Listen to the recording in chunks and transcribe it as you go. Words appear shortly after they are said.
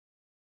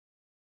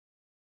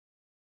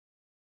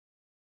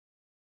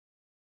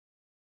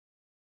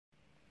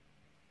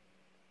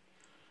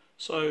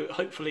So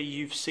hopefully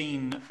you've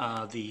seen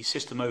the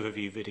system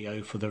overview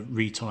video for the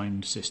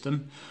Retimed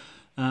system.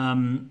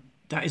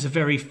 That is a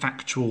very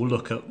factual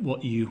look at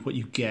what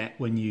you get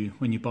when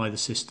you buy the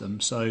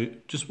system. So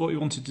just what we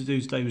wanted to do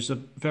today was a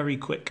very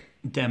quick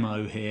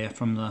demo here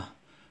from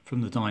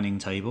the dining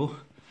table,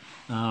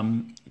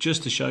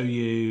 just to show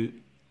you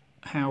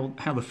how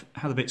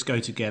the bits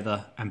go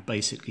together and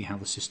basically how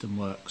the system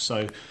works.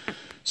 So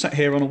sat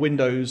here on a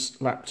Windows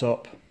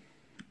laptop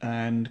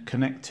and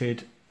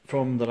connected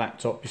from the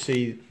laptop. You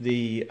see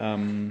the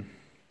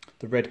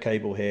red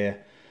cable here.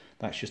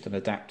 That's just an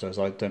adapter, as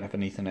I don't have an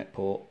Ethernet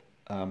port.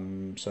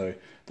 So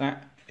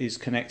that is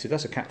connected.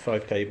 That's a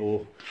Cat5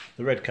 cable.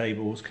 The red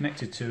cable is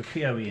connected to a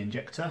PoE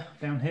injector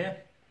down here,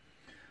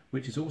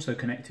 which is also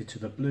connected to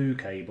the blue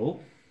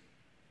cable.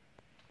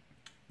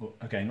 Well,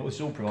 again, this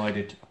is all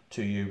provided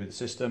to you with the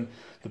system.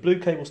 The blue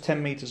cable is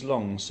 10 meters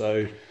long,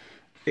 so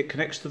it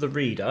connects to the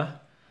reader.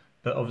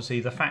 But obviously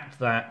the fact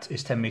that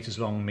it's 10 meters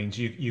long means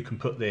you can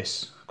put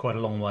this quite a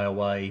long way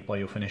away by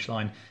your finish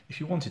line. If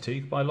you wanted to, you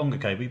could buy a longer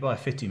cable. You buy a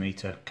 50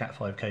 meter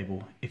Cat5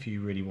 cable if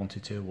you really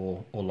wanted to,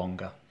 or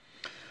longer.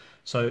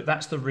 So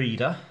that's the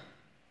reader,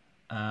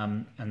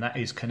 and that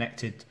is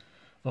connected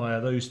via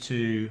those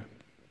two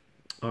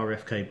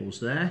RF cables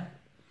there,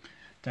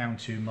 down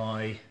to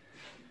my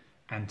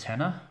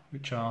antenna,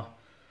 which are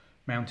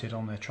mounted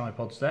on their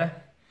tripods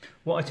there.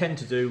 What I tend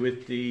to do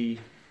with the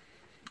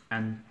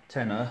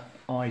antenna,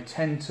 I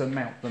tend to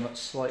mount them at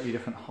slightly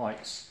different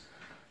heights,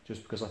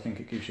 just because I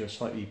think it gives you a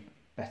slightly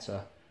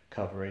better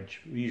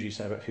coverage. We usually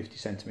say about 50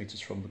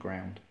 centimeters from the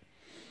ground.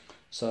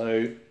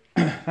 So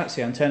that's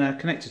the antenna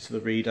connected to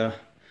the reader,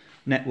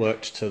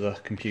 networked to the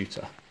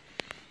computer.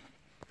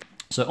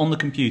 So on the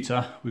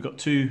computer, we've got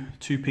two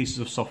pieces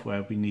of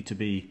software we need to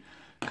be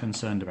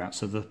concerned about.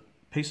 So the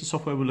piece of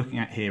software we're looking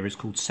at here is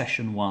called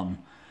Session 1,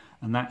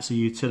 and that's a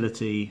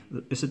utility.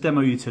 It's a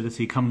demo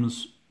utility.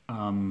 Comes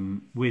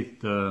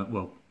with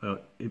the,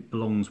 it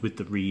belongs with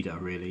the reader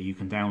really. You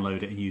can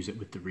download it and use it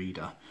with the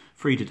reader,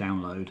 free to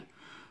download,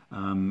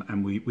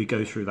 and we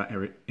go through that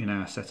in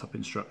our setup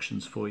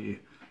instructions for you.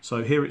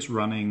 So here it's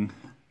running.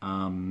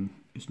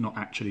 It's not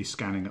actually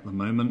scanning at the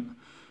moment.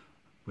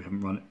 We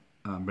haven't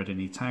read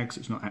any tags.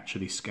 It's not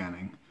actually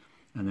scanning.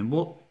 And then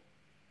what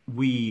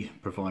we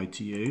provide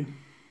to you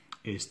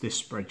is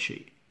this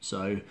spreadsheet.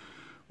 So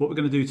what we're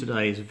going to do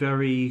today is a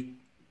very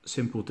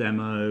simple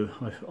demo.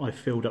 I've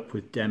filled up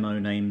with demo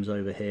names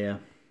over here,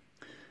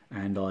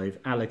 and I've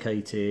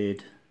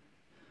allocated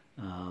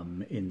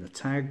in the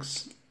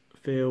tags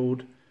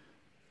field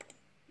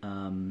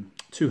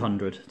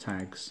 200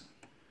 tags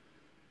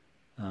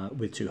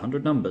with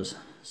 200 numbers.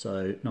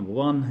 So number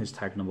 1 is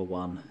tag number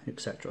 1,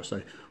 etc.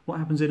 So what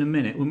happens in a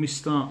minute when we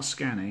start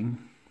scanning,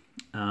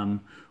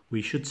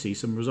 we should see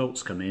some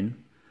results come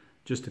in,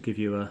 just to give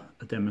you a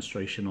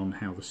demonstration on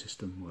how the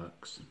system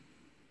works.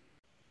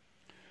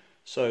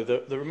 So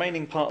the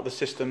remaining part of the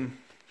system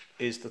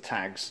is the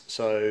tags.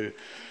 So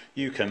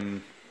you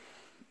can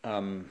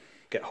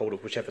get hold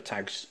of whichever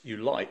tags you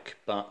like,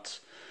 but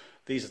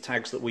these are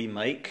tags that we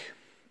make.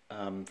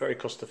 Very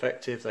cost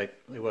effective. They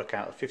work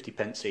out at 50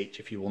 pence each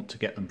if you want to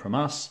get them from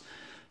us.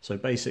 So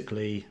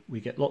basically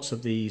we get lots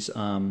of these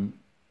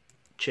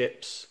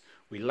chips,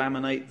 we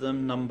laminate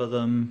them, number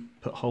them,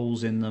 put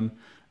holes in them,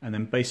 and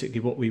then basically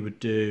what we would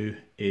do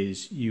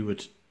is you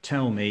would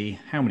tell me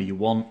how many you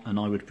want, and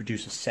I would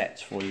produce a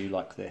set for you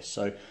like this.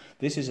 So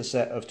this is a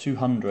set of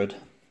 200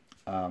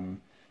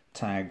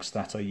 tags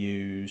that are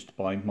used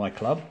by my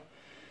club,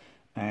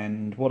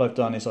 and what I've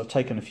done is I've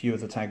taken a few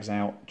of the tags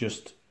out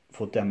just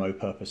for demo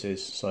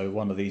purposes. So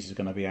one of these is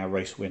going to be our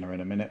race winner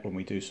in a minute when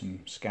we do some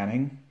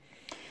scanning.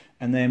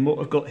 And then what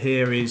I've got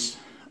here is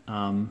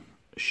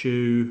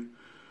shoe,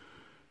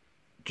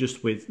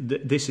 just with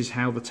this is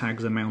how the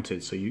tags are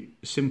mounted. So you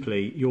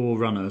simply, your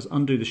runners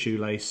undo the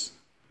shoelace,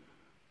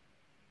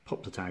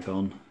 pop the tag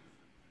on,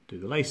 do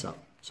the lace up.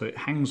 So it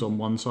hangs on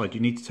one side.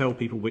 You need to tell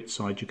people which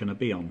side you're going to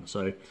be on.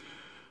 So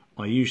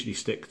I usually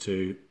stick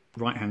to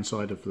right hand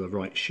side of the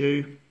right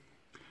shoe.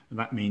 And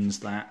that means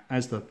that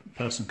as the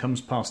person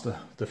comes past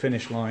the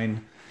finish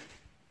line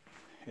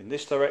in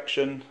this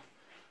direction,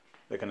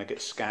 they're going to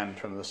get scanned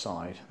from the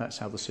side. That's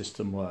how the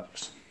system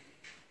works.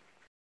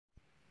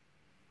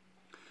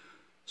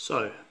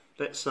 So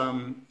let's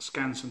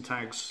scan some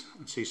tags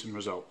and see some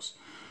results.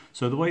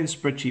 So the way the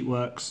spreadsheet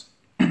works,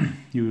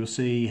 you will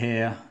see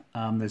here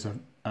there's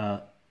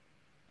a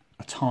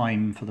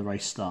time for the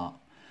race start.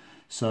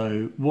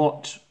 So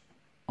what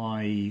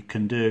I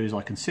can do is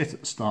I can sit at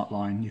the start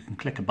line, you can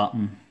click a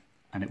button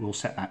and it will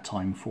set that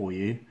time for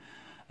you.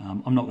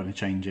 I'm not going to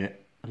change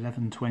it.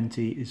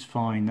 11:20 is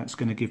fine. That's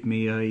going to give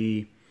me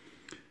a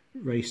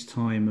race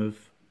time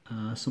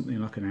of something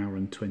like an hour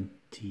and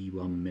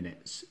 21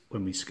 minutes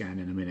when we scan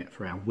in a minute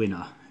for our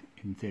winner,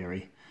 in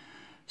theory.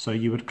 So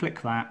you would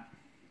click that,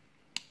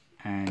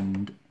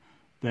 and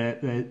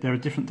there are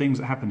different things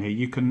that happen here.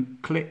 You can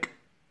click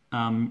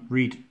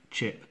read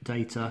chip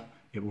data.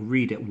 It will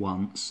read it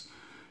once.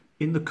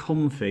 In the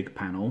config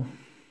panel,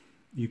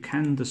 you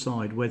can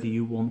decide whether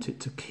you want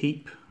it to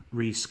keep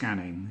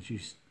rescanning. As you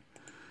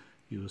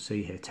you will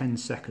see here 10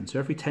 seconds. So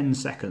every 10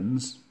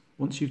 seconds,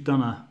 once you've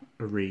done a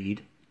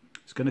read,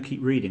 it's going to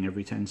keep reading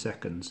every 10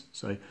 seconds.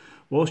 So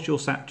whilst you're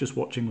sat just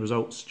watching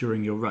results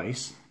during your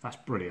race, that's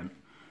brilliant.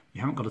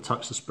 You haven't got to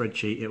touch the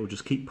spreadsheet. It will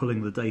just keep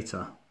pulling the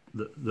data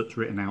that's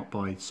written out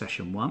by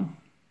session 1,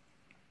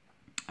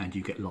 and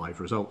you get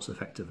live results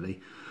effectively.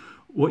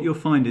 What you'll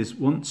find is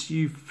once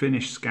you've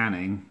finished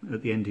scanning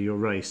at the end of your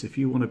race, if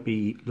you want to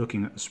be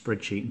looking at the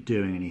spreadsheet and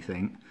doing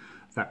anything,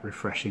 that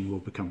refreshing will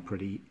become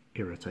pretty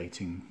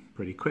irritating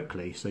pretty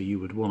quickly. So you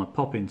would want to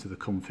pop into the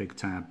config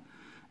tab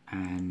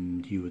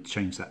and you would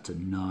change that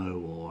to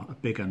no or a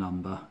bigger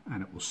number,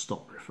 and it will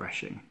stop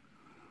refreshing.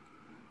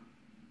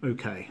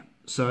 Okay,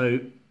 so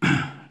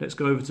let's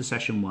go over to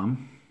session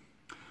 1.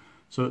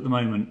 So at the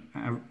moment,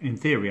 in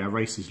theory, our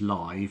race is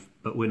live,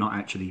 but we're not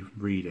actually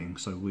reading,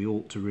 so we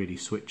ought to really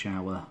switch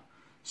our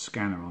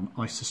scanner on.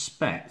 I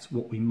suspect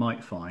what we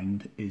might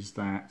find is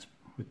that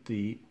with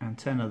the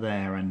antenna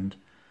there and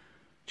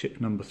chip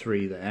number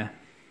 3 there,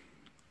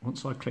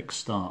 once I click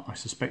start, I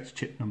suspect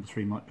chip number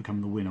 3 might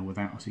become the winner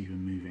without us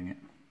even moving it.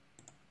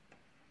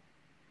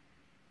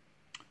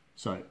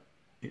 So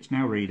it's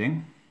now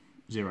reading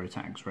 0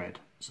 tags read,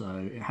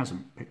 so it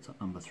hasn't picked up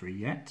number 3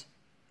 yet.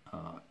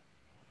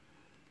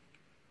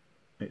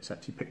 It's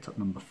actually picked up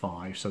number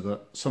 5, so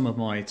that some of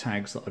my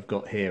tags that I've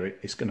got here,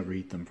 it's going to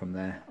read them from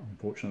there,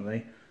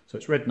 unfortunately. So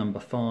it's read number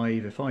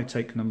 5. If I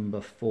take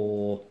number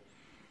 4,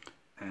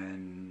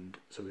 and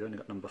so we've only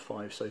got number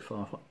 5 so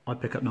far. If I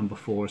pick up number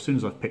 4, as soon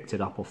as I've picked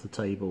it up off the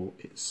table,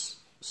 it's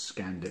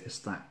scanned it. It's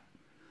that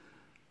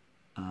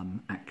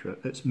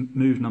accurate. Let's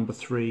move number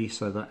 3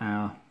 so that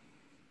our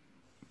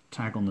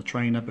tag on the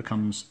trainer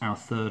becomes our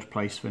 3rd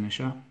place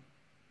finisher.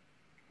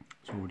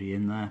 It's already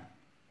in there.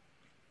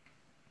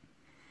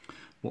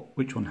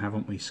 Which one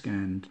haven't we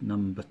scanned?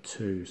 Number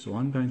 2. So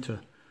I'm going to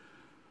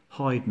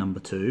hide number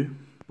 2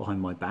 behind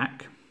my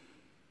back.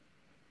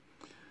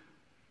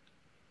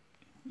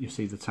 You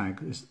see the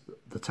tags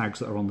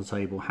that are on the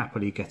table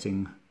happily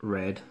getting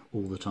read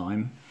all the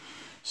time.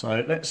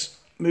 So let's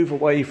move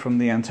away from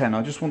the antenna.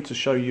 I just want to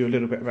show you a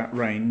little bit about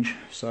range.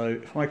 So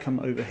if I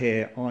come over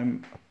here,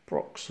 I'm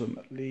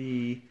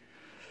approximately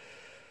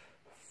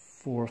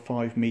 4 or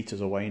 5 meters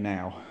away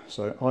now.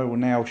 So I will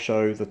now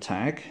show the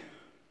tag.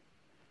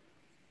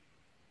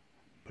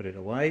 Put it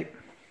away,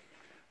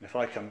 and if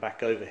I come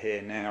back over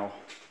here now,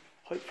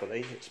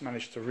 hopefully it's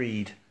managed to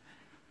read.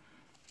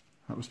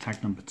 That was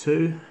tag number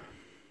 2,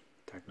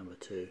 tag number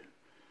 2.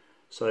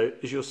 So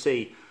as you'll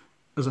see,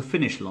 as a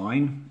finish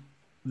line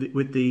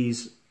with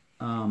these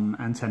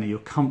antennae, you're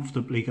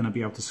comfortably going to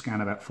be able to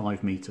scan about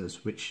 5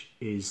 meters, which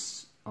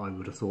is, I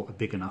would have thought, a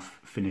big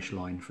enough finish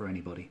line for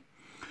anybody.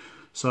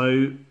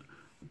 So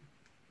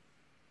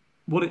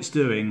what it's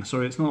doing,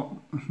 sorry, it's not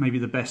maybe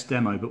the best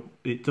demo, but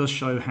it does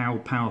show how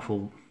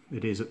powerful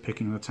it is at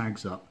picking the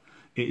tags up.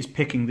 It is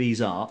picking these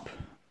up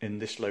in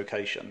this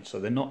location, so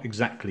they're not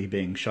exactly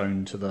being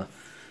shown to the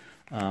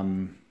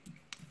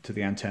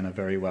antenna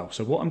very well.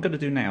 So what I'm going to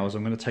do now is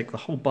I'm going to take the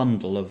whole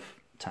bundle of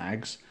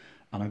tags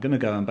and I'm going to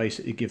go and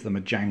basically give them a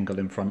jangle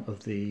in front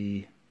of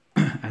the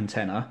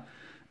antenna,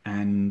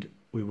 and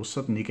we will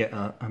suddenly get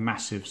a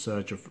massive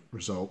surge of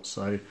results.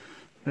 So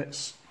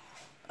let's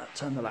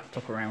turn the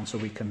laptop around so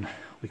we can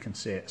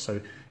see it. So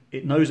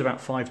it knows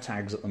about 5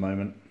 tags at the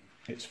moment.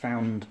 It's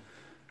found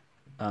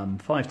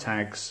 5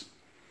 tags,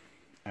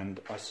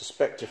 and I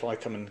suspect if I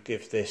come and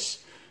give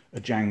this a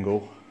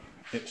jangle,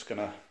 it's going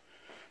to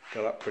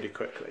go up pretty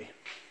quickly.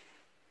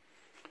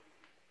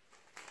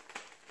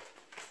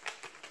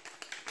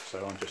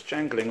 So I'm just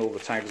jangling all the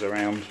tags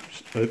around.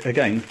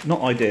 Again,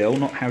 not ideal,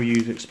 not how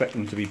you'd expect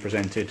them to be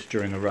presented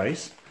during a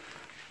race,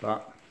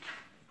 but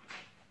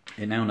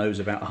it now knows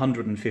about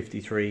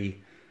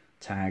 153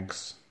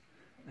 tags,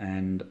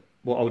 and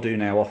what I'll do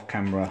now off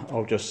camera,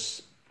 I'll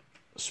just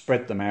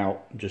spread them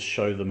out and just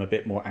show them a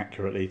bit more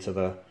accurately to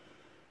the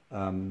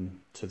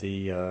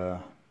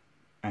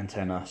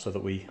antenna, so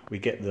that we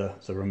get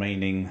the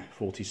remaining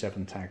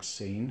 47 tags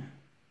seen.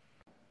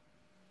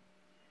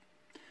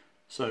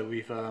 So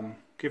we've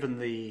given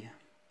the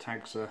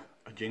tags a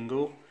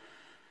jingle.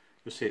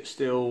 You'll see it's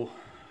still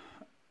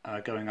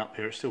going up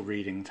here, it's still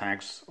reading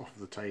tags off of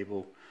the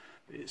table.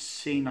 It's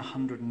seen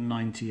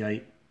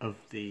 198 of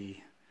the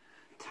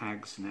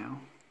tags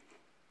now,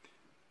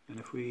 and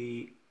if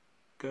we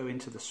go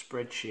into the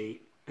spreadsheet,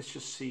 let's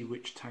just see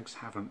which tags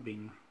haven't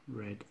been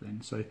read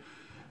then. So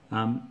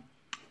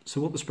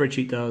so what the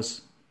spreadsheet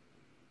does,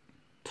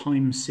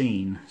 time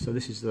seen, so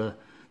this is the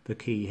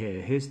key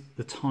here. Here's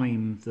the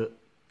time that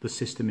the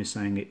system is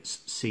saying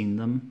it's seen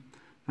them.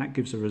 That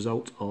gives a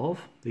result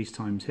of these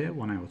times here,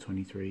 1 hour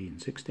 23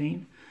 and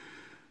 16.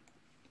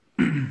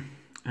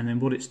 And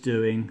then what it's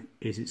doing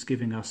is it's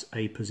giving us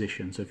a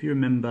position. So if you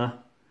remember,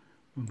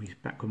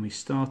 back when we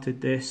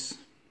started this,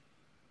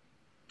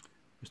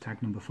 it was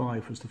tag number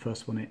 5 was the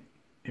first one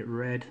it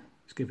read.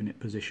 It's giving it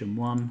position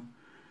 1.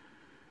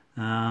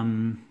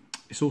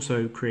 It's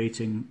also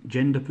creating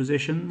gender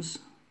positions,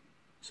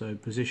 so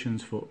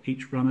positions for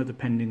each runner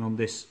depending on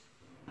this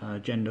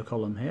gender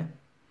column here.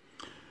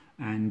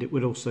 and it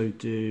would also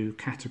do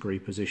category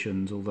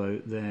positions, although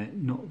they're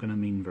not going to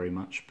mean very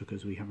much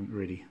because we haven't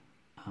really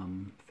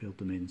filled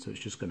them in, so it's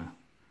just going to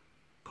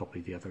copy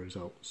the other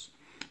results.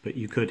 But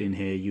you could, in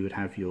here, you would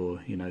have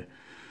your, you know,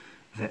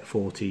 vet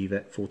 40,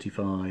 vet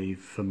 45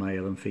 for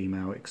male and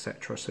female,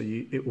 etc. So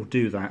it will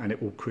do that, and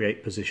it will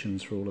create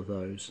positions for all of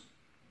those.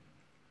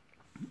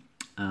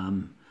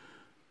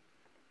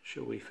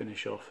 Shall we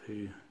finish off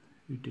who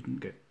didn't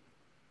get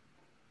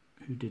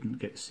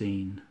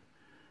seen?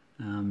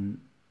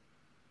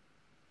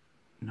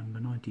 Number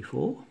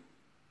 94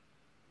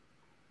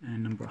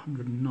 and number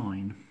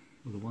 109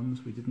 were the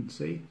ones we didn't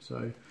see.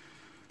 So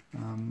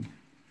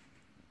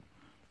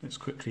let's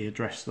quickly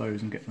address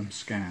those and get them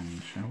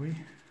scanned, shall we?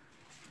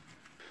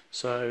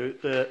 So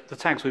the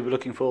tags we were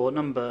looking for,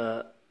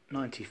 number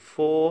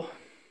 94.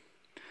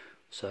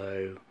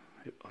 So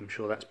I'm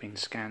sure that's been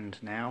scanned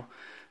now,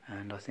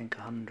 and I think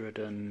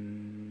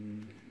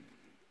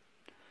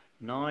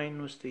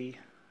 109 was the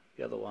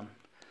other one.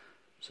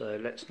 So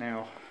let's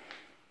now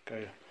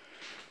go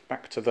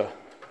back to the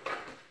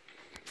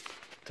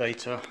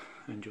data,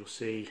 and you'll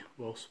see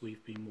whilst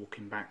we've been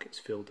walking back, it's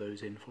filled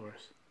those in for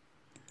us.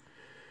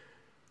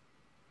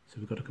 So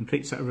we've got a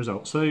complete set of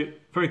results. So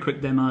very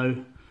quick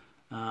demo.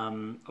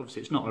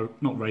 Obviously it's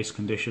not race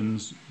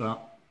conditions, but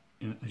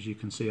you know, as you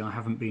can see, I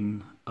haven't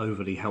been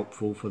overly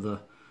helpful for the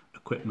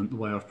equipment the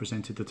way I've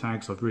presented the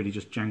tags. I've really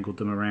just jangled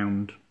them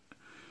around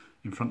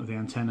in front of the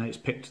antenna. It's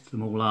picked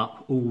them all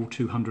up. All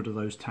 200 of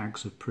those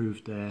tags have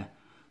proved they're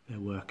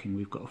working.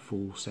 We've got a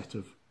full set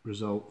of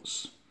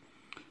results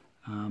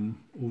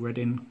all read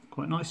in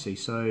quite nicely.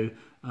 So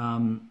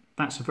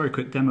that's a very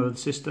quick demo of the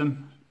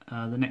system.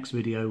 The next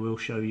video we'll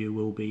show you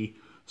will be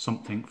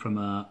something from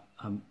a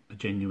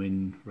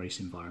genuine race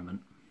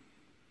environment.